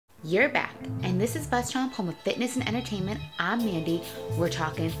You're back, and this is BuzzChomp, home of fitness and entertainment. I'm Mandy. We're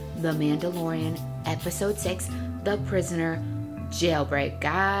talking The Mandalorian, Episode 6, The Prisoner, Jailbreak.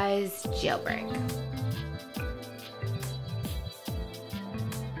 Guys, Jailbreak.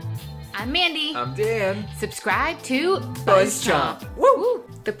 I'm Mandy. I'm Dan. Subscribe to BuzzChomp. Woo!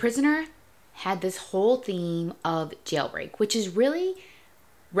 The Prisoner had this whole theme of Jailbreak, which is really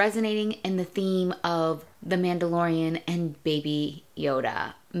resonating in the theme of The Mandalorian and Baby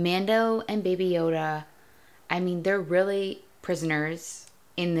Yoda. Mando and Baby Yoda, I mean, they're really prisoners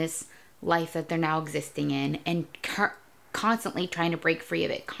in this life that they're now existing in and constantly trying to break free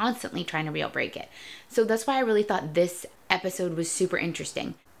of it, constantly trying to jailbreak it. So that's why I really thought this episode was super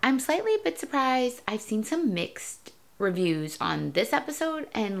interesting. I'm slightly a bit surprised. I've seen some mixed reviews on this episode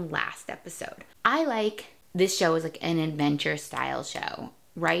and last episode. I like this show as like an adventure style show,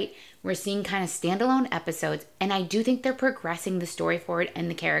 right? We're seeing kind of standalone episodes, and I do think they're progressing the story forward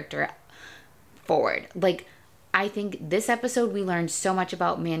and the character forward. Like, I think this episode we learned so much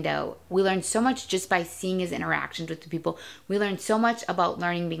about Mando. We learned so much just by seeing his interactions with the people. We learned so much about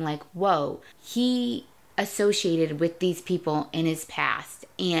learning, being like, whoa, he associated with these people in his past,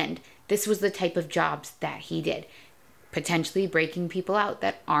 and this was the type of jobs that he did. Potentially breaking people out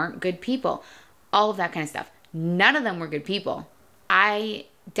that aren't good people. All of that kind of stuff. None of them were good people. I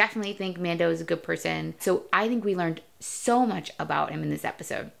definitely think Mando is a good person. So I think we learned so much about him in this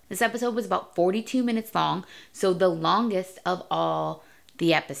episode. This episode was about 42 minutes long, so the longest of all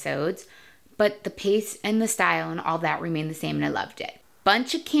the episodes. But the pace and the style and all that remained the same, and I loved it.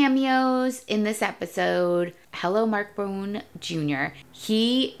 Bunch of cameos in this episode. Hello, Mark Boone Jr.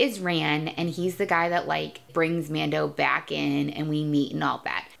 He is Ran, and he's the guy that like brings Mando back in and we meet and all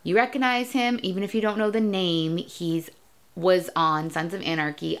that. You recognize him, even if you don't know the name. Was on Sons of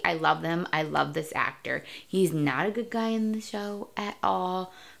Anarchy. I love them. I love this actor. He's not a good guy in the show at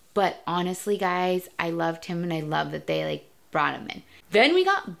all. But honestly, guys, I loved him, and I love that they like brought him in. Then we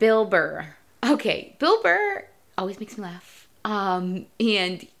got Berr. Okay, Berr always makes me laugh.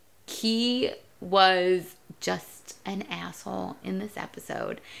 And he was just an asshole in this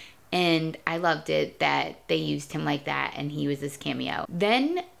episode. And I loved it that they used him like that and he was this cameo.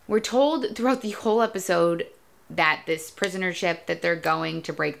 Then we're told throughout the whole episode that this prisoner ship that they're going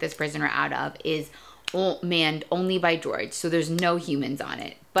to break this prisoner out of is manned only by droids. So there's no humans on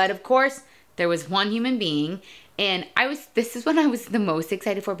it. But of course, there was one human being. And this is what I was the most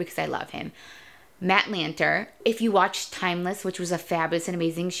excited for because I love him. Matt Lanter. If you watched Timeless, which was a fabulous and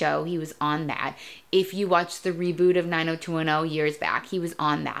amazing show, he was on that. If you watched the reboot of 90210 years back, he was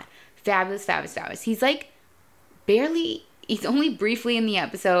on that. Fabulous, fabulous, fabulous. He's like he's only briefly in the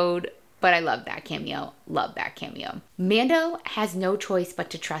episode, but I love that cameo. Love that cameo. Mando has no choice but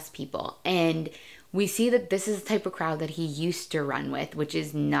to trust people. And we see that this is the type of crowd that he used to run with, which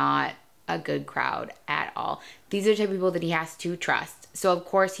is not a good crowd at all. These are the type of people that he has to trust. So of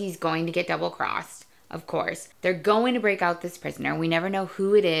course he's going to get double crossed. Of course. They're going to break out this prisoner. We never know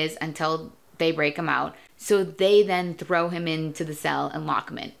who it is until they break him out. So they then throw him into the cell and lock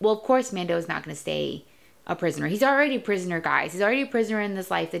him in. Well, of course Mando is not going to stay a prisoner. He's already a prisoner, guys. He's already a prisoner in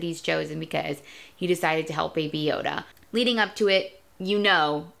this life that he's chosen because he decided to help Baby Yoda. Leading up to it, you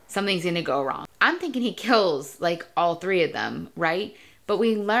know something's going to go wrong. I'm thinking he kills like all three of them, right? But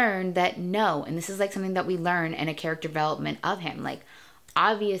we learn that no, and this is like something that we learn in a character development of him. Like,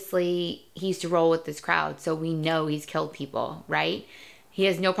 obviously, he used to roll with this crowd, so we know he's killed people, right? He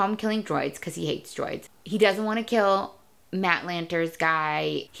has no problem killing droids because he hates droids. He doesn't want to kill Matt Lanter's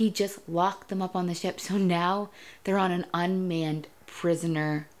guy. He just locked them up on the ship, so now they're on an unmanned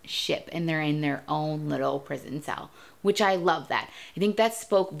prisoner ship, and they're in their own little prison cell, which I love that. I think that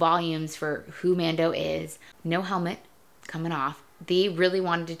spoke volumes for who Mando is. No helmet coming off. They really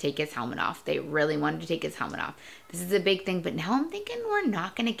wanted to take his helmet off. This is a big thing, but now I'm thinking we're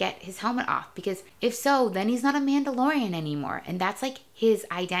not going to get his helmet off because if so, then he's not a Mandalorian anymore. And that's like his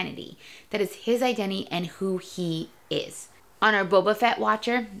identity. That is his identity and who he is. On our Boba Fett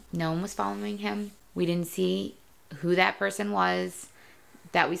watcher, no one was following him. We didn't see who that person was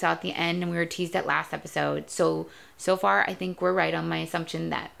that we saw at the end, and we were teased at last episode. So far, I think we're right on my assumption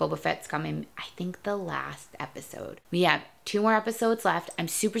that Boba Fett's coming, I think, the last episode. We have 2 more episodes left. I'm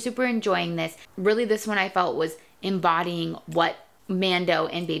super, super enjoying this. Really, this one I felt was embodying what Mando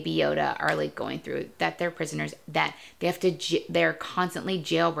and Baby Yoda are like going through, that they're prisoners, that they're constantly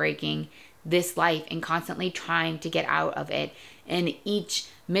jailbreaking this life and constantly trying to get out of it. And each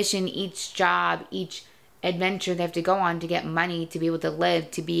mission, each job, each adventure they have to go on to get money, to be able to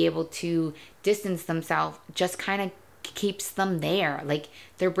live, to be able to distance themselves, just kind of keeps them there. Like,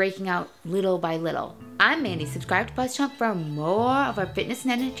 they're breaking out little by little. I'm Mandy. Subscribe to BuzzChomp for more of our fitness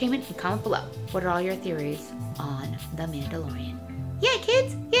and entertainment, and comment below. What are all your theories on The Mandalorian? Yeah,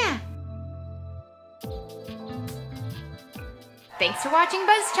 kids. Yeah. Thanks for watching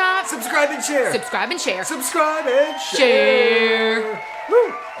BuzzChomp. Subscribe and share. Subscribe and share. Subscribe and share.